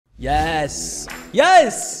Yes.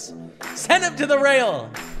 Yes. Send him to the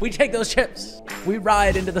rail. We take those chips. We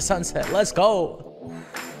ride into the sunset. Let's go.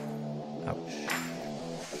 Ouch.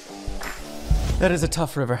 That is a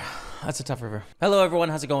tough river. That's a tough river. Hello, everyone.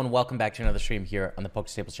 How's it going? Welcome back to another stream here on the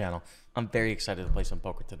Pokerstaples channel. I'm very excited to play some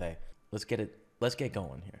poker today. Let's get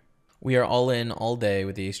going here. We are all in all day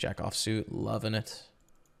with the ace jack offsuit. Loving it.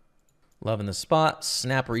 Loving the spot.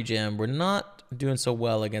 Snap rejam. We're not doing so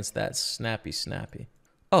well against that snappy.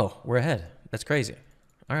 Oh, we're ahead. That's crazy.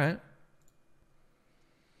 All right.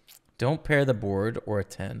 Don't pair the board or a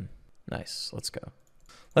 10. Nice. Let's go.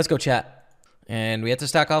 Let's go, chat. And we have to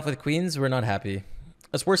stack off with queens. We're not happy.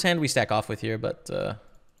 That's worst hand we stack off with here, but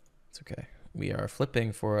it's okay. We are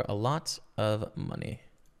flipping for a lot of money.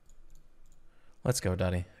 Let's go,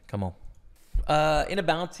 Dottie. Come on. In a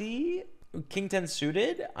bounty, king 10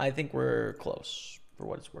 suited, I think we're close for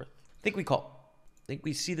what it's worth. I think we call. I think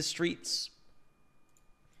we see the streets.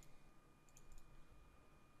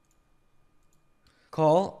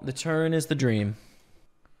 Call. The turn is the dream.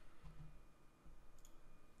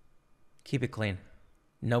 Keep it clean.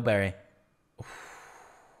 No Barry.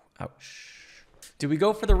 Ouch. Do we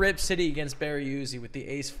go for the Rip City against Barry Uzi with the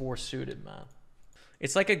ace 4 suited, man?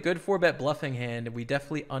 It's like a good 4-bet bluffing hand, and we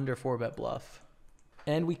definitely under 4-bet bluff.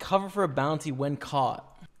 And we cover for a bounty when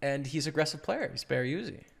caught. And he's an aggressive player. He's Barry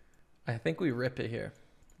Uzi. I think we rip it here.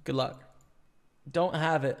 Good luck. Don't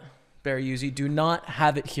have it, Barry Uzi. Do not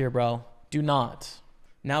have it here, bro. Do not.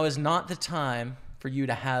 Now is not the time for you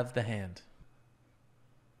to have the hand.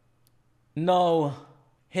 No.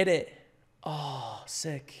 Hit it. Oh,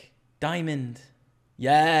 sick. Diamond.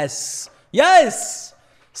 Yes. Yes.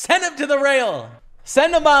 Send him to the rail.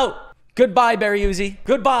 Send him out. Goodbye, Barry Uzi.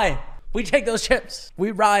 Goodbye. We take those chips.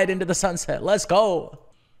 We ride into the sunset. Let's go.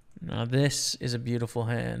 Now this is a beautiful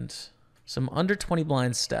hand. Some under 20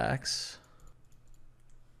 blind stacks.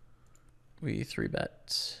 We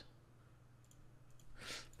 3-bet.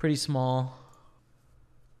 Pretty small.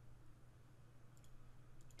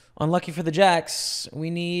 Unlucky for the jacks. We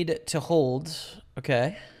need to hold.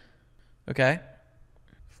 Okay. Okay.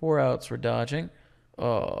 4 outs we're dodging.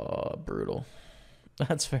 Oh, brutal.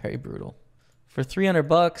 That's very brutal. For 300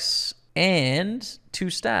 bucks and 2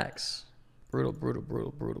 stacks. Brutal, brutal,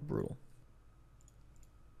 brutal, brutal, brutal.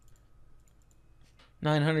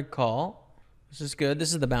 900 call. This is good.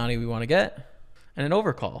 This is the bounty we want to get. And an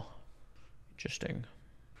overcall. Interesting.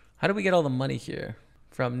 How do we get all the money here?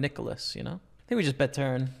 From Nicholas, you know? I think we just bet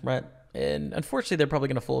turn, right? And unfortunately, they're probably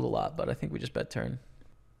going to fold a lot, but I think we just bet turn.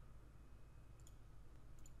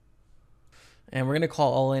 And we're going to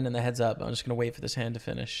call all in and the heads up. I'm just going to wait for this hand to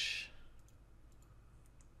finish.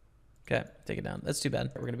 Okay, take it down. That's too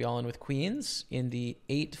bad. We're going to be all in with queens in the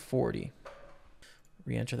 840.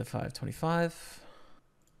 Re-enter the 525.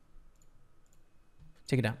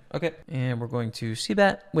 Take it down. Okay. And we're going to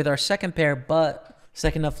c-bet with our second pair, but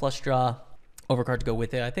second up flush draw. Overcard to go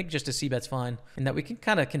with it. I think just a c-bet's fine. And that we can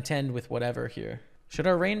kind of contend with whatever here. Should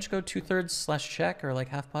our range go 2/3 / check or like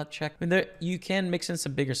half pot check? I mean, you can mix in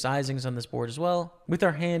some bigger sizings on this board as well. With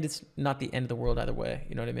our hand, it's not the end of the world either way.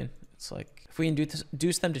 You know what I mean? It's like if we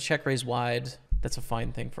induce them to check raise wide, that's a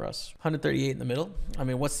fine thing for us. 138 in the middle. I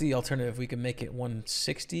mean, what's the alternative? We can make it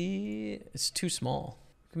 160. It's too small.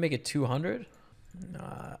 We can make it 200.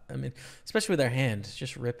 Nah, I mean, especially with our hand,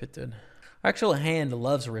 just rip it, dude. Our actual hand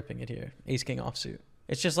loves ripping it here. Ace king offsuit.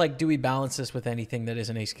 It's just like, do we balance this with anything that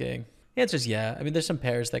isn't ace king? The answer is yeah. I mean, there's some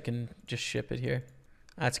pairs that can just ship it here.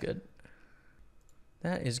 That's good.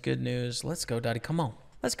 That is good news. Let's go, Dottie. Come on.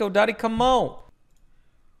 Let's go, Dottie. Come on.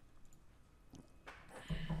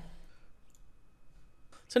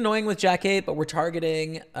 It's annoying with Jack 8, but we're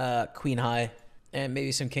targeting queen high and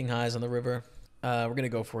maybe some king highs on the river. We're going to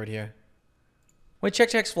go for it here. When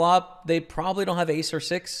checks flop, they probably don't have ace or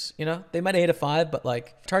 6, you know? They might hit a 5, but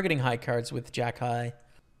like targeting high cards with jack high.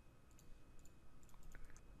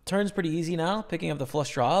 Turn's pretty easy now, picking up the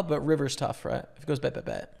flush draw, but river's tough, right? If it goes bet, bet,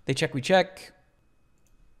 bet. They check, we check.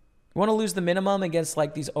 You want to lose the minimum against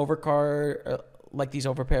like these overcard, like these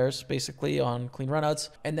overpairs, basically on clean runouts.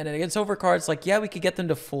 And then against overcards, like, yeah, we could get them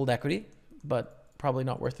to fold equity, but probably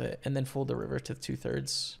not worth it. And then fold the river to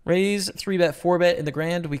 2/3. Raise, 3-bet, 4-bet in the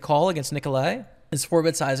grand. We call against Nikolai. His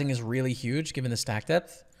 4-bet sizing is really huge given the stack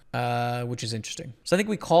depth, which is interesting. So I think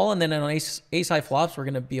we call, and then on ace high flops, we're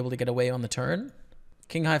going to be able to get away on the turn.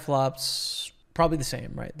 King high flops, probably the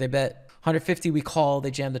same, right? They bet 150, we call,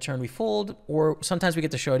 they jam the turn, we fold, or sometimes we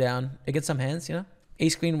get the showdown against some hands, you know?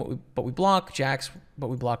 Ace queen, but we block. Jacks, but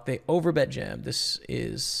we block. They overbet jam. This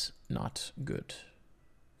is not good.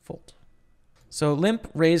 Fold. So limp,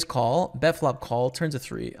 raise, call, bet flop, call, turns a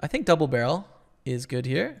 3. I think double barrel is good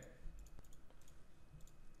here.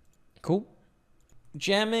 Cool.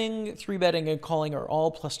 Jamming, 3-betting, and calling are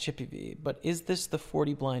all plus chippy V, but is this the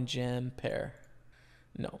 40 blind jam pair?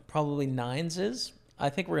 No, probably 9s is. I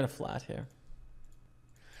think we're going to flat here.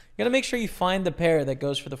 You got to make sure you find the pair that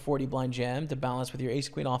goes for the 40 blind jam to balance with your ace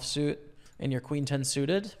queen offsuit and your queen 10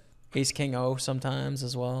 suited. Ace king O sometimes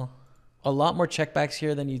as well. A lot more checkbacks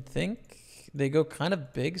here than you'd think. They go kind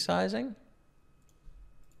of big sizing.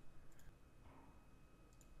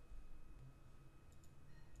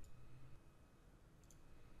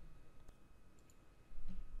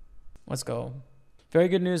 Let's go. Very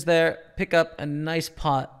good news there. Pick up a nice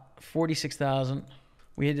pot, 46,000.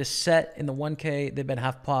 We had a set in the 1K. They bet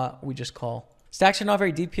half pot. We just call. Stacks are not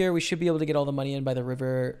very deep here. We should be able to get all the money in by the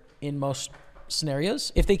river in most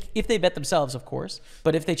scenarios. If they bet themselves, of course.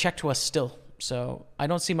 But if they check to us still. So I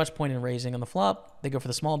don't see much point in raising on the flop. They go for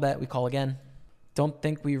the small bet. We call again. Don't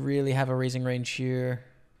think we really have a raising range here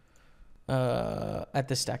at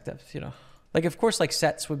this stack depth, you know. Like, of course, like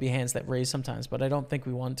sets would be hands that raise sometimes, but I don't think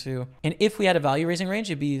we want to. And if we had a value raising range,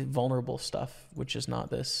 it'd be vulnerable stuff, which is not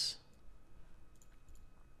this.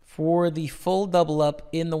 For the full double up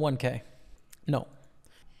in the 1K. No.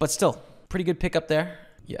 But still, pretty good pickup there.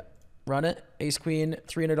 Yeah. Run it. Ace queen,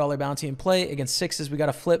 $300 bounty in play. Against sixes, we got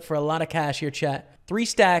a flip for a lot of cash here, chat. 3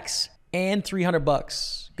 stacks and 300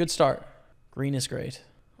 bucks. Good start. Green is great.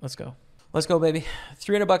 Let's go. Let's go, baby.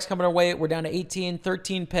 300 bucks coming our way. We're down to 18,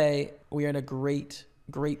 13 pay. We are in a great,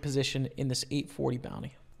 great position in this 840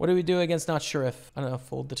 bounty. What do we do against not sure if? I don't know,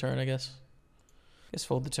 fold the turn, I guess.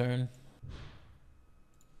 Fold the turn.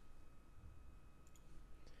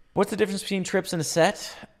 What's the difference between trips and a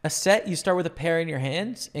set? A set, you start with a pair in your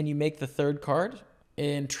hands and you make the third card.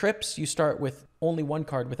 In trips, you start with only one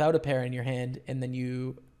card without a pair in your hand and then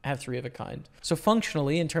you have 3 of a kind. So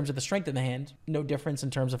functionally, in terms of the strength in the hand, no difference in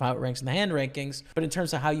terms of how it ranks in the hand rankings, but in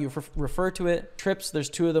terms of how you refer to it, trips, there's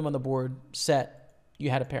 2 of them on the board. Set, you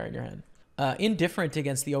had a pair in your hand. Indifferent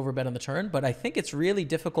against the overbet on the turn, but I think it's really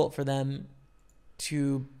difficult for them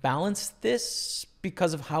to balance this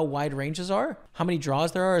because of how wide ranges are, how many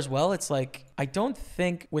draws there are as well. It's like, I don't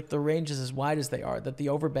think with the ranges as wide as they are, that the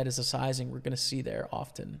overbet is a sizing we're going to see there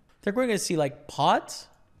often. They're going to see like pot,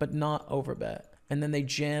 but not overbet. And then they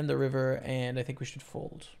jam the river, and I think we should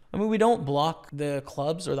fold. I mean, we don't block the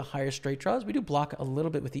clubs or the higher straight draws. We do block a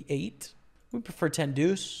little bit with the 8. We prefer 10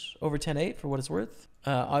 deuce over 10-8 for what it's worth.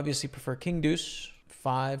 Obviously prefer king deuce,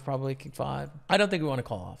 5, probably king 5. I don't think we want to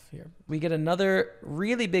call off here. We get another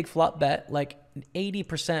really big flop bet, like an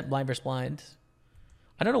 80% blind versus blind.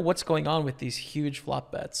 I don't know what's going on with these huge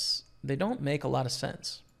flop bets. They don't make a lot of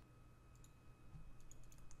sense.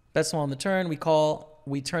 Bet small on the turn. We call.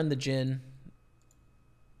 We turn the gin.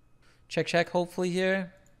 Check, check, hopefully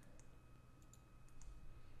here.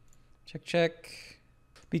 Check, check.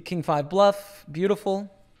 Beat king 5 bluff.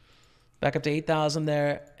 Beautiful. Back up to 8,000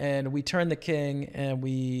 there. And we turn the king and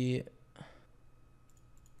we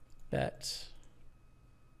bet.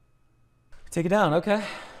 Take it down. Okay.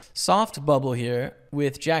 Soft bubble here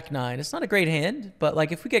with jack 9. It's not a great hand, but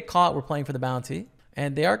like if we get caught, we're playing for the bounty.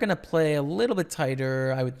 And they are going to play a little bit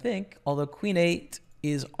tighter, I would think. Although queen 8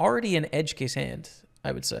 is already an edge case hand,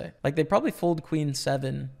 I would say. Like they probably fold queen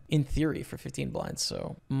 7 in theory for 15 blinds.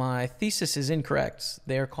 So my thesis is incorrect.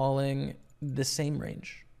 They're calling the same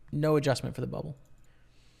range. No adjustment for the bubble.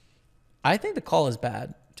 I think the call is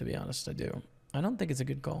bad, to be honest. I do. I don't think it's a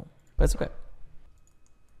good call, but it's okay.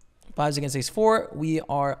 5s against ace 4. We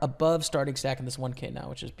are above starting stack in this 1K now,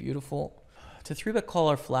 which is beautiful. To 3-bet call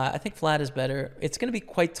or flat, I think flat is better. It's going to be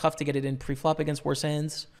quite tough to get it in pre-flop against worse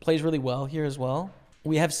hands. Plays really well here as well.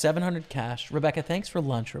 We have 700 cash. Rebecca, thanks for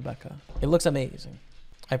lunch, Rebecca. It looks amazing.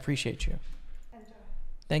 I appreciate you. Enjoy.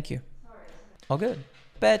 Thank you. All good.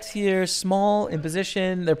 Bet here, small in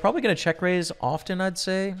position. They're probably going to check raise often, I'd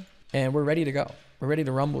say. And we're ready to go. We're ready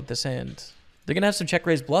to rumble with this hand. They're going to have some check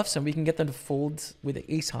raise bluffs, and we can get them to fold with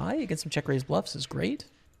the ace high against some check raise bluffs is great.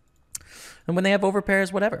 And when they have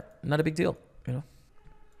overpairs, whatever. Not a big deal, you know.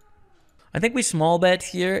 I think we small bet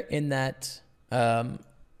here in that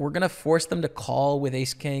we're going to force them to call with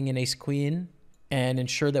ace king and ace queen and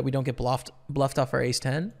ensure that we don't get bluffed off our ace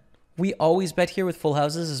 10. We always bet here with full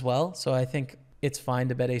houses as well, so I think it's fine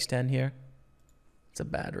to bet ace 10 here. It's a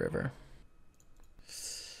bad river.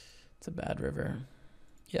 It's a bad river.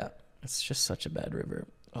 Yeah, it's just such a bad river.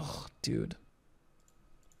 Oh, dude.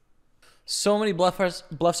 So many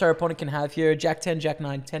bluffs our opponent can have here. Jack 10, Jack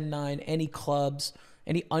 9, 10, 9, any clubs,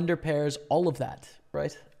 any under pairs, all of that,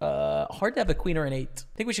 right? Hard to have a queen or an 8. I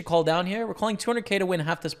think we should call down here. We're calling 200K to win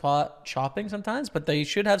half this pot, chopping sometimes, but they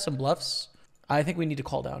should have some bluffs. I think we need to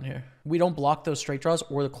call down here. We don't block those straight draws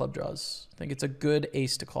or the club draws. I think it's a good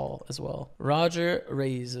ace to call as well. Roger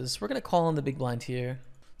raises. We're going to call on the big blind here.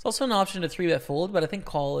 It's also an option to 3-bet fold, but I think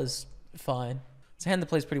call is fine. It's a hand that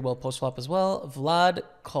plays pretty well post-flop as well. Vlad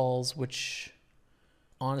calls, which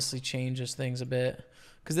honestly changes things a bit.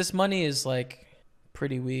 Because this money is like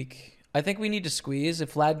pretty weak. I think we need to squeeze.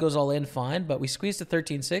 If Vlad goes all in, fine. But we squeeze to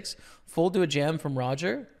 13-6. Fold to a jam from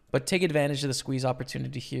Roger. But take advantage of the squeeze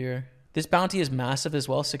opportunity here. This bounty is massive as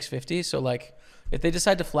well, 650. So like if they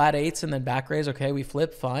decide to flat eights and then back raise, okay, we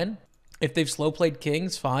flip, fine. If they've slow played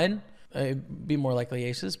kings, fine. It'd be more likely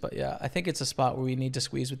aces. But yeah, I think it's a spot where we need to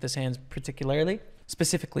squeeze with this hand particularly.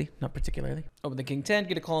 Specifically, not particularly. Open the king 10,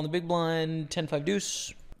 get a call on the big blind, 10-5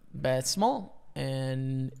 deuce. Bet small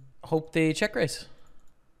and hope they check raise.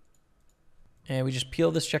 And we just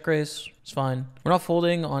peel this check raise. It's fine. We're not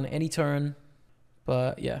folding on any turn.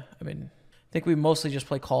 But yeah, I mean, I think we mostly just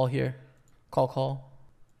play call here. Call.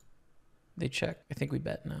 They check. I think we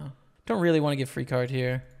bet now. Don't really want to give free card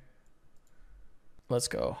here. Let's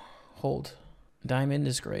go. Hold. Diamond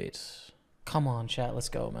is great. Come on, chat. Let's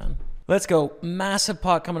go, man. Let's go. Massive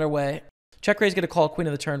pot coming our way. Check raise, get a call. Queen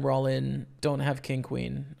of the turn. We're all in. Don't have king,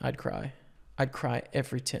 queen. I'd cry. I'd cry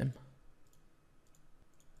every Tim.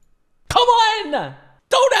 Come on!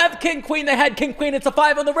 Don't have king, queen. They had king, queen. It's a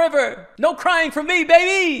 5 on the river. No crying from me,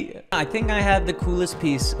 baby. I think I have the coolest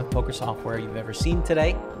piece of poker software you've ever seen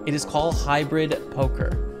today. It is called Hybrid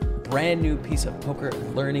Poker. Brand new piece of poker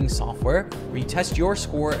learning software where you test your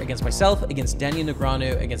score against myself, against Daniel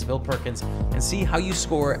Negreanu, against Bill Perkins, and see how you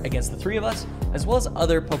score against the three of us, as well as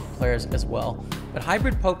other poker players as well. But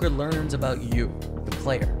Hybrid Poker learns about you, the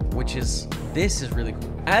player, which is, this is really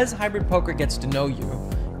cool. As Hybrid Poker gets to know you,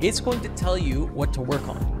 it's going to tell you what to work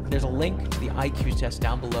on. There's a link to the IQ test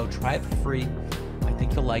down below. Try it for free. I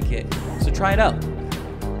think you'll like it. So try it out.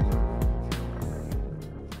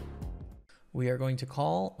 We are going to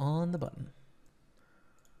call on the button.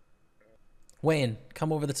 Wayne,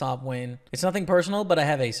 come over the top, Wayne. It's nothing personal, but I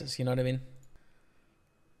have aces. You know what I mean?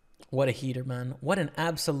 What a heater, man. What an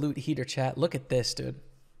absolute heater, chat. Look at this, dude.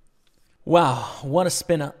 Wow, what a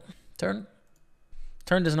spin up. Turn.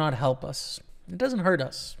 Turn does not help us. It doesn't hurt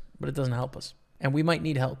us, but it doesn't help us. And we might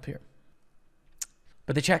need help here.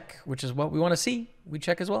 But they check, which is what we want to see. We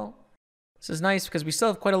check as well. This is nice because we still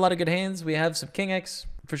have quite a lot of good hands. We have some King X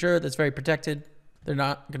for sure. That's very protected. They're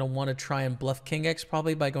not going to want to try and bluff King X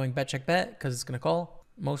probably by going bet, check, bet because it's going to call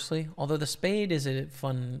mostly. Although the spade is a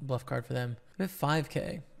fun bluff card for them. We have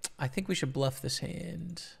 5K. I think we should bluff this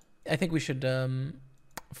hand. I think we should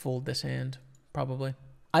fold this hand probably.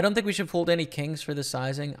 I don't think we should fold any kings for the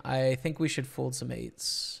sizing. I think we should fold some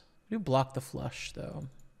eights. We do block the flush though.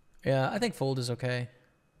 Yeah, I think fold is okay.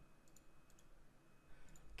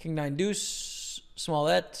 King 9 deuce,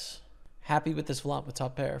 smallette. Happy with this flop with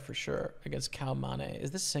top pair for sure against Cow Mane.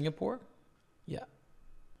 Is this Singapore? Yeah.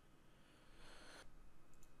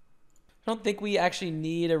 I don't think we actually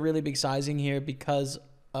need a really big sizing here because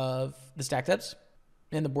of the stack depths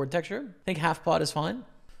and the board texture. I think half pot is fine.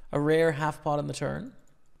 A rare half pot on the turn.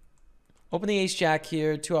 Open the ace jack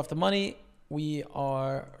here, 2 off the money. We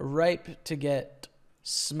are ripe to get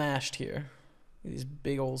smashed here. These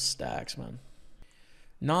big old stacks, man.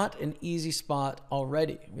 Not an easy spot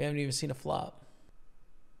already. We haven't even seen a flop.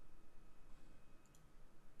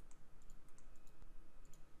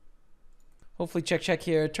 Hopefully check, check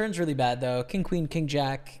here. Turn's really bad though. King, queen, king,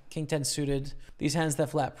 jack, king 10 suited. These hands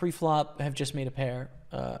that flat pre-flop have just made a pair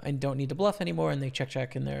and don't need to bluff anymore, and they check,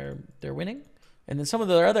 check, and they're winning. And then some of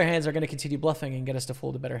their other hands are going to continue bluffing and get us to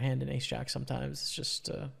fold a better hand in ace jack sometimes. It's just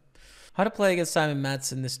how to play against Simon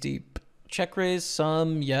Matson this deep. Check raise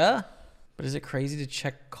some, yeah. But is it crazy to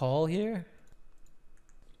check call here?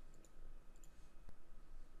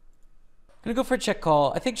 I'm going to go for a check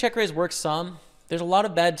call. I think check raise works some. There's a lot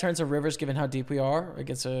of bad turns of rivers given how deep we are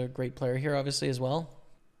against a great player here, obviously, as well.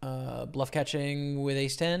 Bluff catching with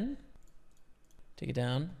ace 10. Take it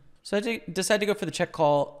down. So I decided to go for the check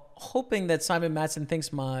call, hoping that Simon Matson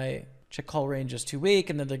thinks my check call range is too weak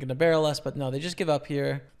and then they're going to barrel us. But no, they just give up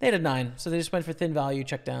here. They had a 9, so they just went for thin value,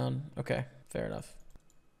 check down. Okay, fair enough.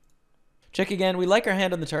 Check again. We like our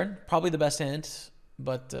hand on the turn. Probably the best hand,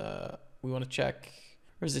 but we want to check.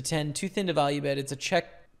 There's a 10, too thin to value bet. It's a check,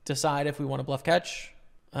 decide if we want to bluff catch.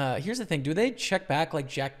 Here's the thing. Do they check back like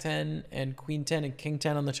jack 10 and queen 10 and king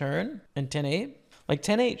 10 on the turn and 10-8? Like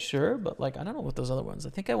 10-8, sure, but like I don't know what those other ones. I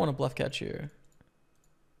think I want to bluff catch here.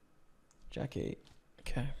 Jack 8.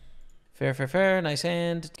 Okay. Fair, fair, fair. Nice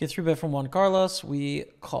hand. Get 3-bet from Juan Carlos. We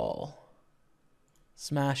call.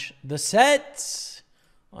 Smash the set.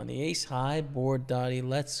 On the ace high board, Dottie.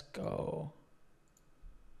 Let's go.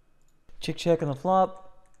 Chick check on the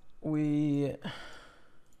flop. We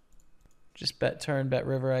just bet turn, bet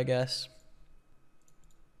river, I guess.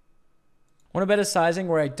 Want to bet a sizing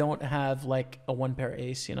where I don't have like a one pair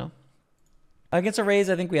ace, you know? Against a raise,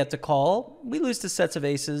 I think we have to call. We lose to sets of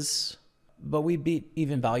aces, but we beat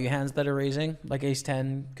even value hands that are raising. Like ace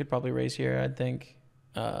 10 could probably raise here, I think.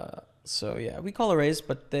 So yeah, we call a raise,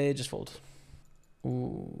 but they just fold.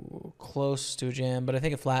 Ooh, close to a jam, but I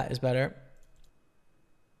think a flat is better.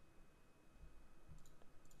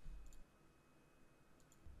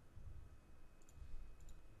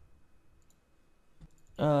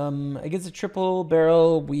 Against a triple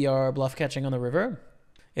barrel, we are bluff catching on the river.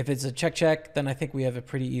 If it's a check, then I think we have a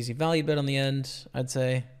pretty easy value bet on the end, I'd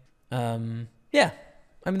say. Yeah,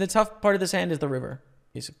 I mean, the tough part of this hand is the river,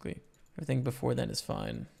 basically. Everything before then is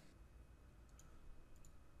fine.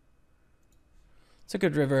 It's a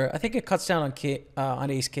good river. I think it cuts down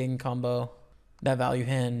on ace-king combo, that value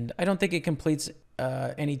hand. I don't think it completes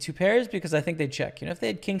any two pairs because I think they check. You know, if they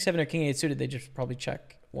had king 7 or king 8 suited, they'd just probably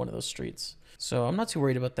check one of those streets. So I'm not too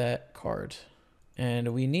worried about that card.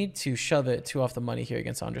 And we need to shove it 2 off the money here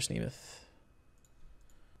against Andras Nemeth.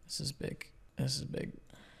 This is big. This is big.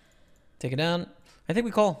 Take it down. I think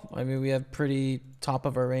we call. I mean, we have pretty top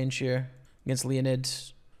of our range here against Leonid.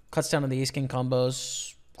 Cuts down on the ace-king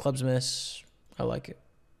combos. Clubs miss. I like it.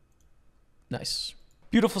 Nice.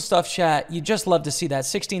 Beautiful stuff, chat. You just love to see that.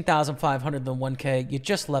 16,500 than 1K. You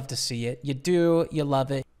just love to see it. You do. You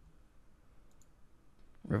love it.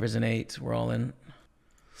 River's an 8. We're all in.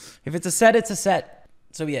 If it's a set, it's a set.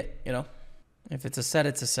 So be it, you know. If it's a set,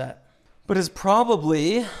 it's a set. But it's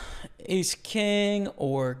probably ace-king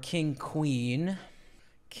or king-queen.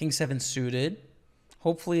 King 7 suited.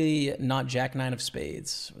 Hopefully not jack-9 of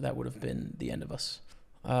spades. That would have been the end of us.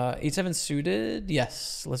 8-7 suited.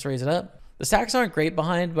 Yes, let's raise it up. The stacks aren't great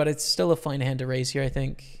behind, but it's still a fine hand to raise here, I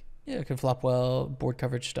think. Yeah, it can flop well. Board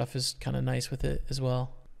coverage stuff is kind of nice with it as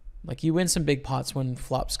well. Like, you win some big pots when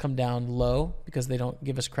flops come down low because they don't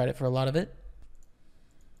give us credit for a lot of it.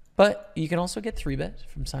 But you can also get 3-bet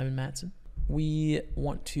from Simon Matson. We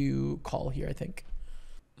want to call here, I think.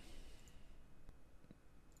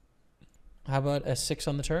 How about a 6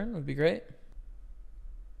 on the turn? Would be great.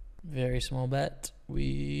 Very small bet.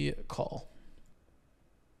 We call.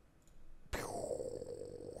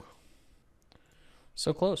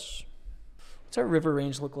 So close. What's our river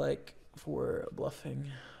range look like for bluffing?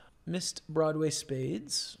 Missed Broadway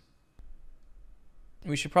spades.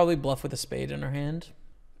 We should probably bluff with a spade in our hand.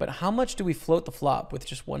 But how much do we float the flop with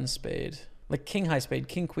just one spade? Like king high spade,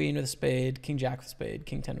 king queen with a spade, king jack with a spade,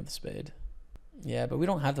 king 10 with a spade. Yeah, but we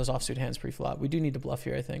don't have those offsuit hands pre-flop. We do need to bluff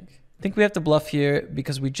here, I think. I think we have to bluff here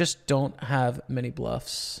because we just don't have many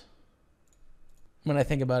bluffs. When I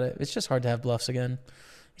think about it, it's just hard to have bluffs again.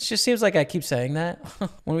 It just seems like I keep saying that.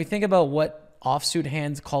 When we think about what offsuit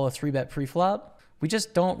hands call a 3-bet pre-flop, we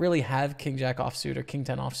just don't really have king jack offsuit or king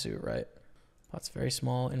 10 offsuit, right? That's very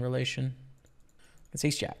small in relation. It's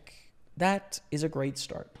ace jack. That is a great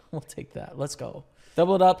start. We'll take that. Let's go.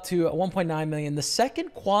 Double it up to 1.9 million. The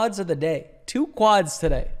second quads of the day. 2 quads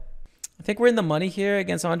today. I think we're in the money here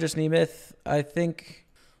against Andras Nemeth. I think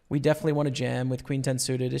we definitely want to jam with queen 10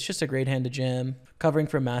 suited. It's just a great hand to jam. Covering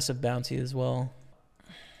for massive bounty as well.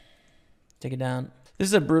 Take it down. This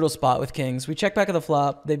is a brutal spot with kings. We check back at the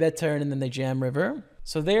flop. They bet turn and then they jam river.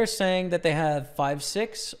 So they're saying that they have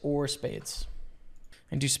 5-6 or spades.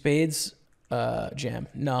 And do spades jam?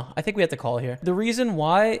 No, I think we have to call here. The reason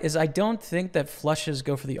why is I don't think that flushes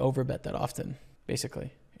go for the overbet that often,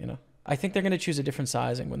 basically, you know. I think they're going to choose a different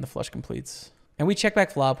sizing when the flush completes. And we check back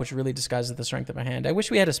flop, which really disguises the strength of our hand. I wish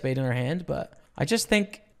we had a spade in our hand, but I just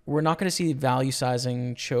think we're not going to see value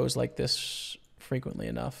sizing shows like this frequently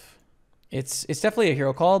enough. It's definitely a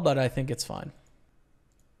hero call, but I think it's fine.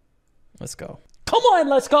 Let's go. Come on,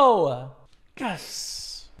 let's go.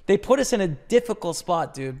 Yes. They put us in a difficult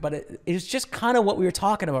spot, dude, but it's just kind of what we were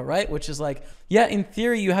talking about, right? Which is like, yeah, in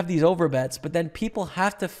theory, you have these overbets, but then people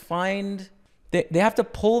have to find, they have to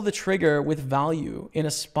pull the trigger with value in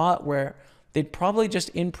a spot where they'd probably just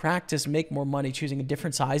in practice make more money choosing a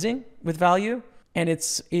different sizing with value. And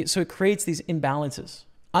so it creates these imbalances.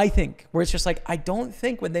 I think, where it's just like, I don't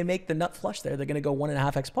think when they make the nut flush there, they're going to go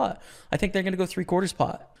 1.5x pot. I think they're going to go 3/4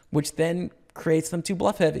 pot, which then creates them too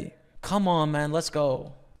bluff heavy. Come on, man, let's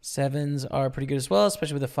go. 7s are pretty good as well,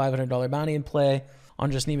 especially with a $500 bounty in play.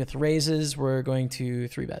 Andras Nemeth raises, we're going to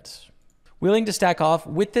 3-bet. Willing to stack off.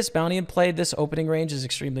 With this bounty in play, this opening range is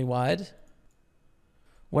extremely wide.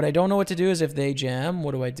 What I don't know what to do is if they jam,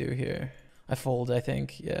 what do I do here? I fold, I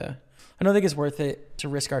think, yeah. I don't think it's worth it to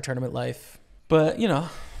risk our tournament life. But, you know,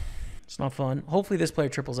 it's not fun. Hopefully this player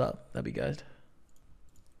triples up. That'd be good.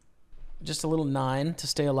 Just a little 9 to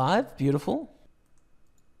stay alive. Beautiful.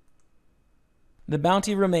 The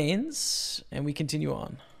bounty remains, and we continue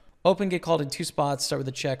on. Open, get called in 2 spots, start with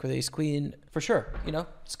a check with ace queen. For sure, you know,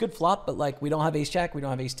 it's a good flop, but like we don't have ace jack, we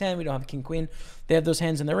don't have ace 10, we don't have king queen. They have those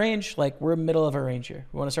hands in their range. Like we're middle of our range here.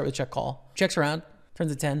 We want to start with check call. Checks around,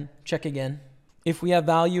 turns to 10, check again. If we have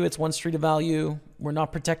value, it's 1 street of value. We're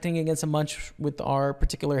not protecting against a munch with our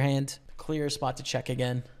particular hand. Clear spot to check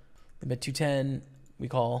again. We bet 210, we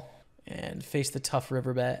call and face the tough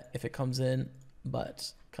river bet if it comes in,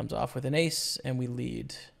 but comes off with an ace and we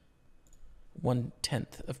lead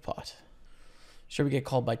 1/10 of pot. Sure, we get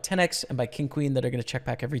called by 10x and by king queen that are going to check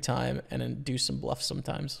back every time and then do some bluffs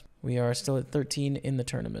sometimes. We are still at 13 in the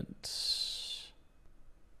tournament.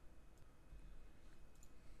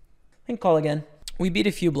 And call again. We beat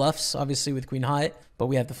a few bluffs, obviously with queen high, but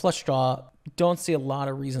we have the flush draw. Don't see a lot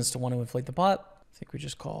of reasons to want to inflate the pot. I think we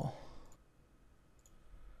just call.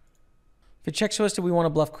 If it checks to us, do we want to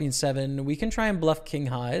bluff queen 7? We can try and bluff king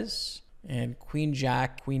highs and queen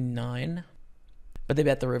jack, queen 9. But they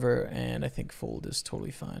bet the river, and I think fold is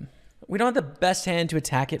totally fine. We don't have the best hand to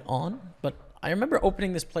attack it on, but I remember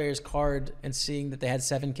opening this player's card and seeing that they had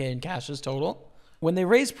 7K in cashes total. When they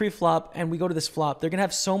raise pre-flop and we go to this flop, they're going to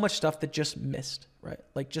have so much stuff that just missed, right?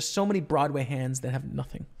 Like just so many Broadway hands that have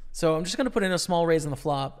nothing. So I'm just going to put in a small raise on the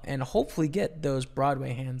flop and hopefully get those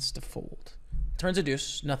Broadway hands to fold. Turns a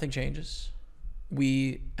deuce, nothing changes.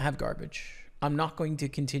 We have garbage. I'm not going to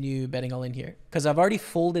continue betting all in here because I've already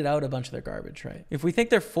folded out a bunch of their garbage, right? If we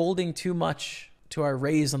think they're folding too much to our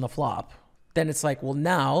raise on the flop, then it's like, well,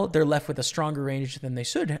 now they're left with a stronger range than they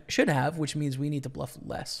should have, which means we need to bluff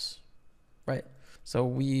less, right? So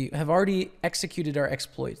we have already executed our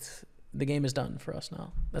exploit. The game is done for us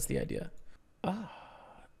now. That's the idea.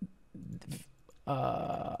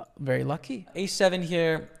 Very lucky. Ace-7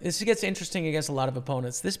 here. This gets interesting against a lot of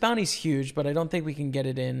opponents. This bounty's huge, but I don't think we can get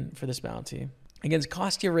it in for this bounty. Against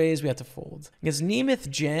Kostya raise, we have to fold. Against Nemeth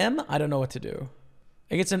jam, I don't know what to do.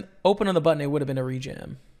 Against an open on the button, it would have been a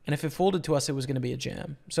rejam. And if it folded to us, it was going to be a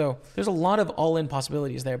jam. So there's a lot of all-in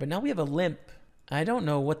possibilities there, but now we have a limp. I don't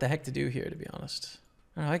know what the heck to do here, to be honest.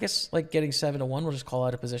 I don't know, I guess like getting 7-1, we'll just call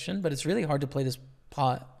out of position, but it's really hard to play this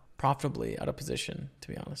pot profitably out of position, to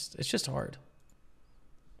be honest. It's just hard.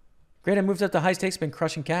 Great, I moved up to high stakes, been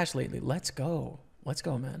crushing cash lately. Let's go. Let's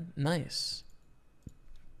go, man. Nice.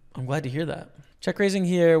 I'm glad to hear that. Check raising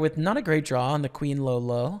here with not a great draw on the queen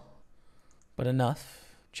low, but enough.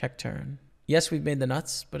 Check turn. Yes, we've made the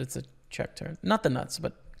nuts, but it's a check turn. Not the nuts,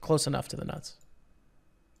 but close enough to the nuts.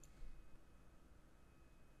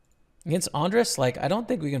 Against Andres, like, I don't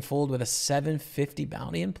think we can fold with a 750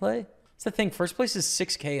 bounty in play. That's the thing. First place is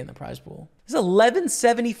 6K in the prize pool. It's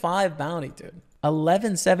 1175 bounty, dude.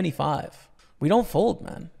 1175. We don't fold,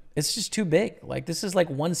 man. It's just too big. Like, this is like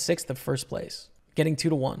 1/6 of first place. Getting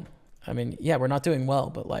 2-1. I mean, yeah, we're not doing well,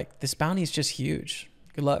 but like, this bounty is just huge.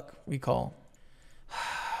 Good luck. We call.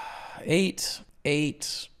 8,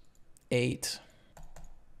 8, 8.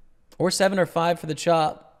 Or 7 or 5 for the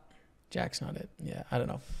chop. Jack's not it. Yeah, I don't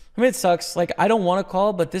know. I mean, it sucks. Like, I don't want to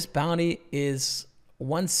call, but this bounty is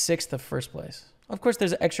 1/6 of first place. Of course,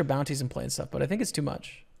 there's extra bounties in play and stuff, but I think it's too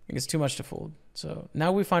much. I think it's too much to fold. So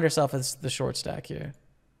now we find ourselves as the short stack here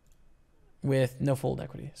with no fold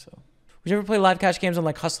equity. So would you ever play live cash games on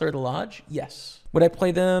like Hustler at the Lodge? Yes. Would I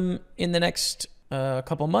play them in the next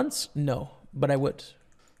couple months? No, but I would.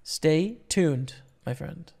 Stay tuned, my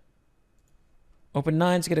friend. Open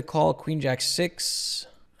 9s, get a call. Queen Jack 6.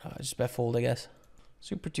 Just bet fold, I guess.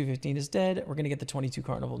 Super 215 is dead. We're going to get the 22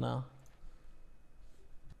 Carnival now.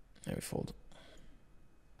 There we fold.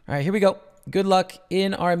 All right, here we go. Good luck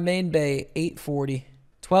in our main bay. 840.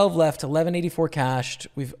 12 left. 1184 cashed.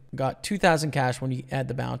 We've got 2,000 cash when you add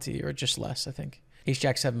the bounty, or just less, I think. Ace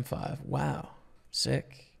Jack 7-5. Wow.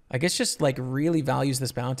 Sick. I guess just like really values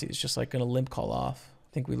this bounty. It's just like going to limp call off.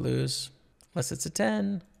 I think we lose. Unless it's a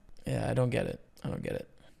 10. Yeah, I don't get it. I don't get it.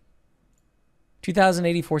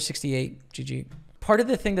 2,084.68. GG. Part of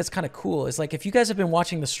the thing that's kind of cool is like if you guys have been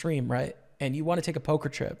watching the stream, right? And you want to take a poker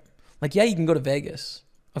trip. Like, yeah, you can go to Vegas.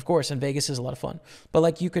 Of course, and Vegas is a lot of fun. But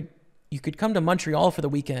like you could come to Montreal for the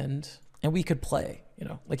weekend and we could play, you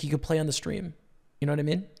know? Like you could play on the stream. You know what I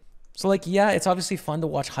mean? So like, yeah, it's obviously fun to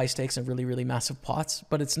watch high stakes and really, really massive pots,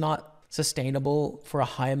 but it's not sustainable for a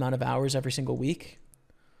high amount of hours every single week.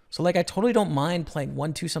 So like, I totally don't mind playing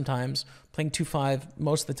 1-2 sometimes, playing 2-5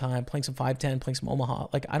 most of the time, playing some 5-10, playing some Omaha.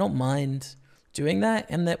 Like, I don't mind doing that.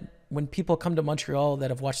 And that when people come to Montreal that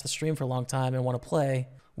have watched the stream for a long time and want to play,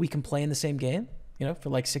 we can play in the same game, you know, for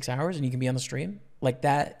like 6 hours and you can be on the stream. Like,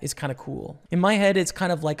 that is kind of cool. In my head, it's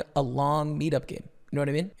kind of like a long meetup game. You know what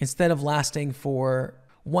I mean? Instead of lasting for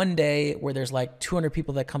one day where there's like 200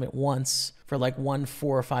 people that come at once for like one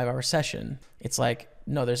 4 or 5 hour session. It's like,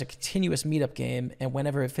 no, there's a continuous meetup game, and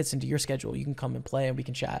whenever it fits into your schedule, you can come and play, and we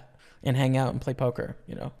can chat and hang out and play poker,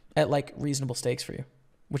 you know, at like reasonable stakes for you,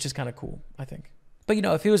 which is kind of cool, I think. But, you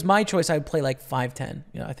know, if it was my choice, I'd play like 5-10.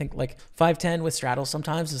 You know, I think like 5-10 with straddles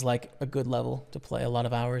sometimes is like a good level to play a lot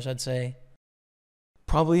of hours, I'd say.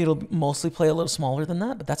 Probably it'll mostly play a little smaller than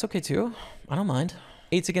that, but that's okay too. I don't mind.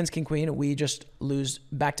 8s against king queen, we just lose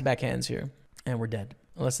back-to-back hands here, and we're dead.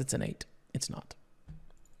 Unless it's an 8. It's not.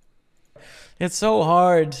 It's so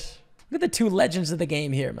hard. Look at the 2 legends of the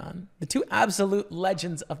game here, man. The 2 absolute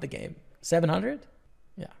legends of the game. 700?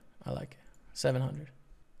 Yeah, I like it. 700.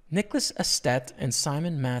 Nicholas Estet and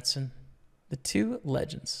Simon Matson, the 2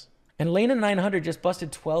 legends. And LENA900 just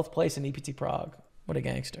busted 12th place in EPT Prague. What a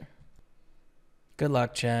gangster. Good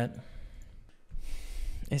luck, chat.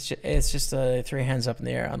 It's just 3 hands up in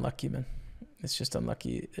the air. Unlucky, man. It's just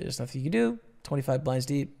unlucky. There's nothing you can do. 25 blinds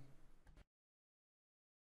deep.